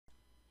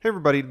Hey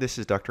everybody, this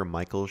is Dr.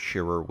 Michael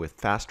Scherer with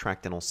Fast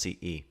Track Dental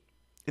CE.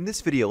 In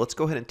this video, let's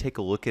go ahead and take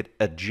a look at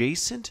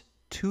adjacent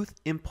tooth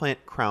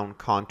implant crown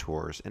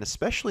contours, and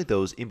especially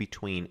those in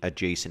between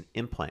adjacent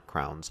implant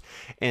crowns,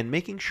 and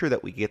making sure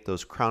that we get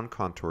those crown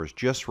contours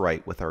just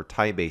right with our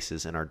tie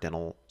bases in our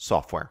dental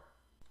software.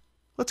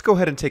 Let's go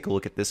ahead and take a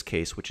look at this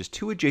case, which is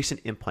two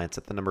adjacent implants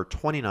at the number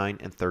 29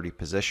 and 30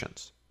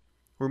 positions.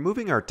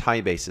 Removing our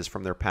tie bases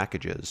from their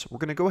packages, we're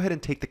going to go ahead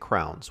and take the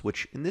crowns,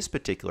 which in this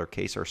particular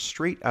case are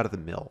straight out of the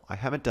mill. I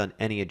haven't done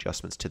any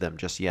adjustments to them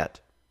just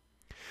yet.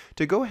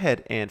 To go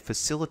ahead and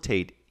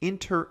facilitate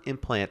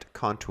inter-implant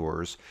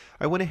contours,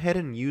 I went ahead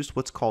and used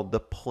what's called the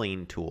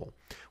plane tool,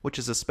 which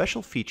is a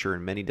special feature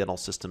in many dental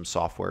system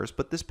softwares,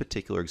 but this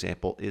particular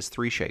example is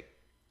 3Shape.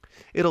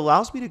 It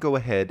allows me to go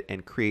ahead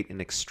and create an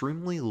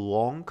extremely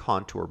long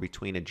contour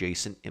between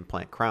adjacent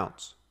implant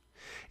crowns.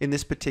 In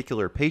this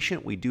particular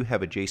patient, we do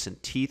have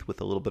adjacent teeth with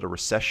a little bit of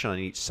recession on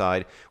each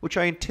side, which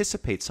I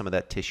anticipate some of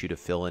that tissue to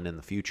fill in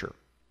the future.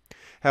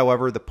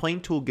 However, the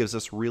plane tool gives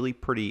us really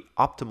pretty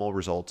optimal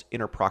results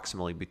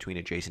interproximally between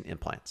adjacent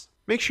implants.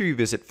 Make sure you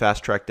visit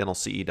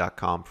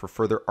fasttrackdentalce.com for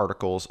further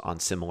articles on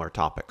similar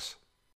topics.